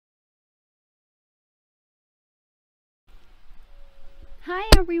Hi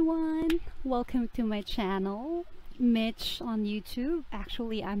everyone! Welcome to my channel, Mitch on YouTube.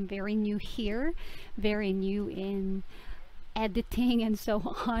 Actually, I'm very new here, very new in editing and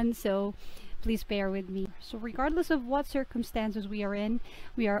so on, so please bear with me. So regardless of what circumstances we are in,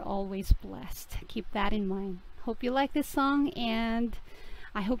 we are always blessed. Keep that in mind. Hope you like this song, and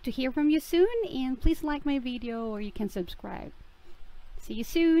I hope to hear from you soon, and please like my video or you can subscribe. See you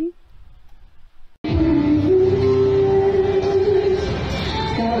soon!